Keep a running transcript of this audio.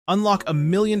Unlock a $1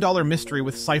 million mystery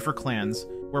with CypherClans,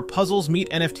 where puzzles meet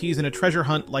NFTs in a treasure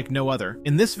hunt like no other.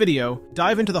 In this video,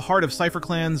 dive into the heart of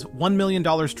CypherClans' $1 million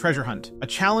treasure hunt, a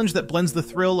challenge that blends the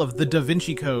thrill of the Da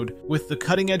Vinci Code with the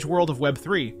cutting-edge world of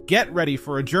Web3. Get ready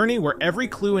for a journey where every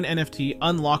clue in NFT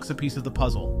unlocks a piece of the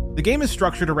puzzle. The game is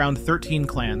structured around 13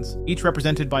 clans, each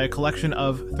represented by a collection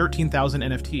of 13,000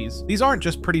 NFTs. These aren't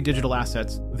just pretty digital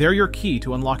assets, they're your key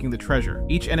to unlocking the treasure.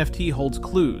 Each NFT holds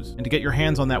clues, and to get your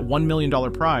hands on that $1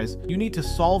 million prize, you need to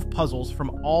solve puzzles from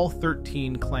all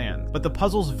 13 clans. But the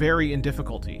puzzles vary in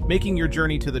difficulty, making your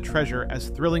journey to the treasure as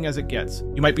thrilling as it gets.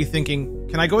 You might be thinking,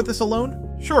 can I go at this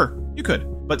alone? Sure, you could,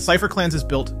 but CypherClans is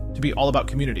built to be all about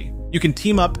community. You can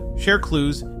team up, share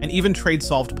clues, and even trade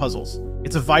solved puzzles.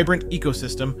 It's a vibrant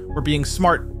ecosystem where being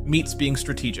smart meets being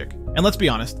strategic. And let's be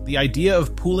honest, the idea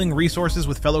of pooling resources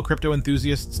with fellow crypto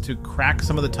enthusiasts to crack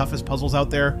some of the toughest puzzles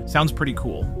out there sounds pretty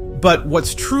cool. But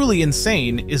what's truly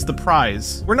insane is the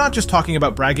prize. We're not just talking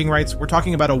about bragging rights, we're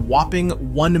talking about a whopping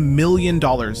 $1 million.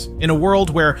 In a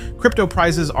world where crypto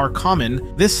prizes are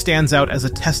common, this stands out as a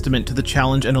testament to the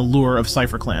challenge and allure of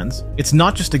CypherClans. It's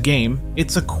not just a game,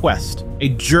 it's a quest, a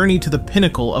journey to the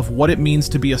pinnacle of what it means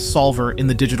to be a solver in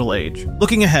the digital age.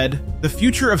 Looking ahead, the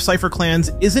future of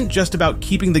CypherClans isn't just about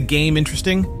keeping the game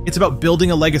interesting, it's about building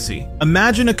a legacy.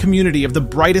 Imagine a community of the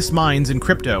brightest minds in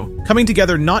crypto, coming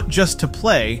together not just to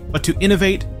play, but to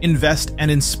innovate, invest,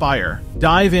 and inspire.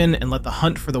 Dive in and let the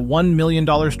hunt for the $1 million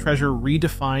treasure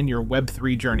redefine your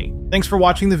Web3 journey. Thanks for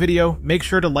watching the video. Make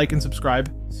sure to like and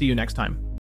subscribe. See you next time.